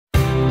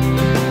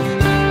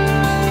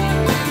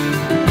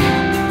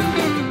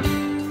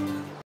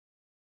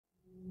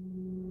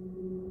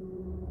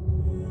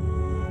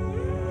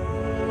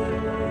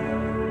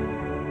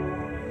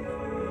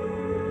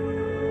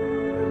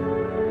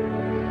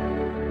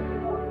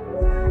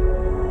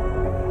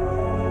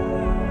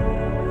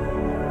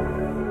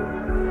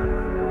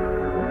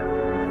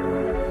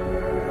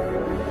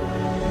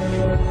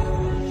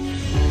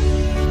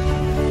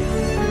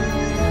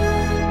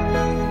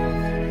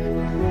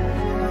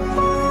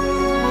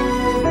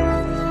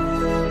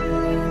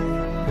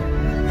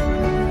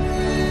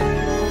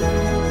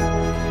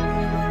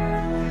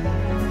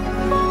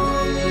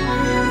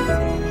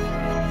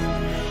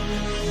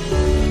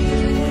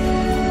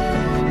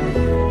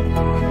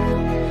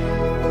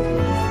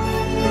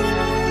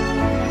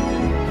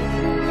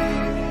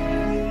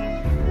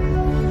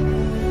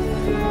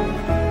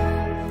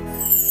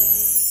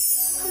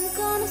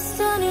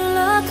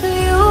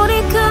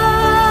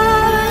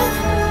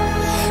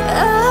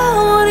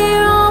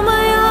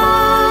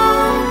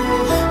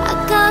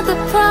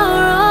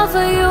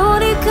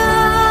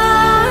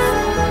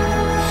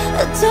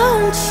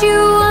don't you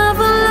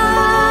ever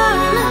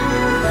learn?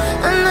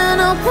 And then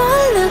I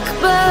won't look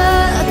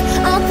back,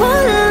 I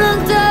won't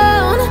look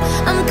down.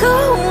 I'm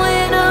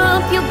going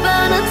up, you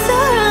better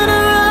turn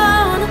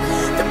around.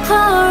 The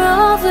power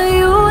of a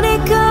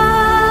unicorn,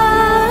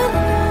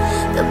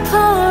 the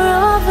power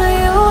of a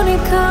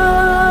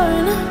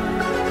unicorn.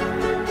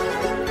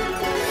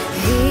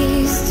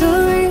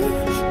 History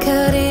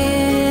cut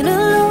in a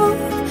loop.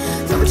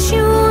 Don't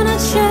you wanna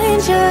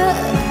change it?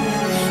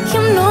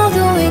 You know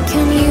that we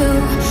can, you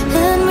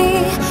and me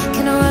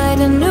can write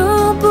a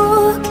new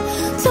book.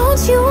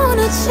 Don't you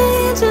wanna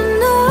change it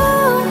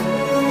now?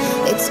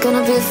 It's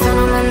gonna be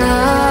phenomenal,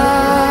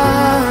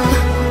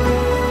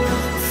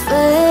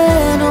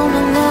 phenomenal.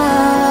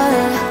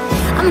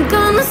 I'm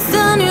gonna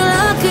stun you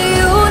like a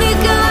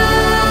unicorn.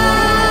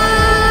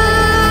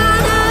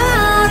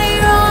 Out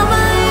here on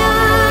my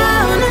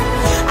own,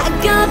 I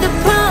got the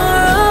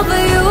power of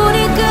a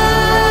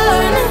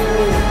unicorn.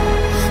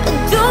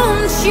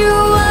 Don't you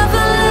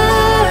ever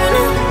learn?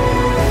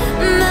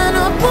 Man,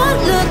 I won't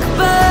look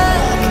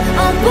back,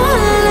 I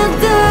won't look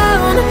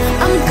down.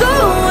 I'm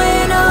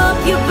going up,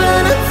 you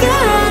better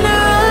turn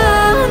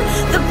around.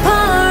 The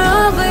power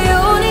of a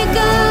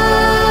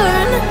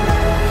unicorn,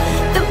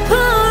 the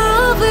power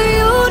of a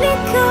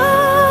unicorn.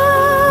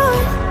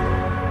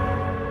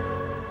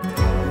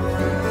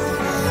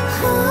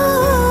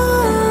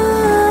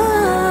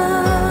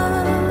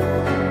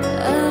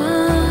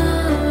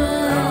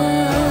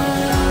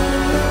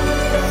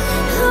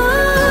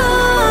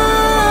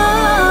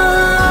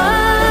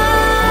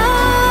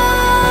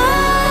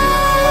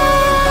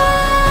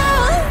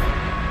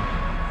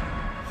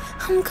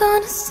 I'm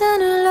gonna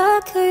stand her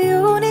like a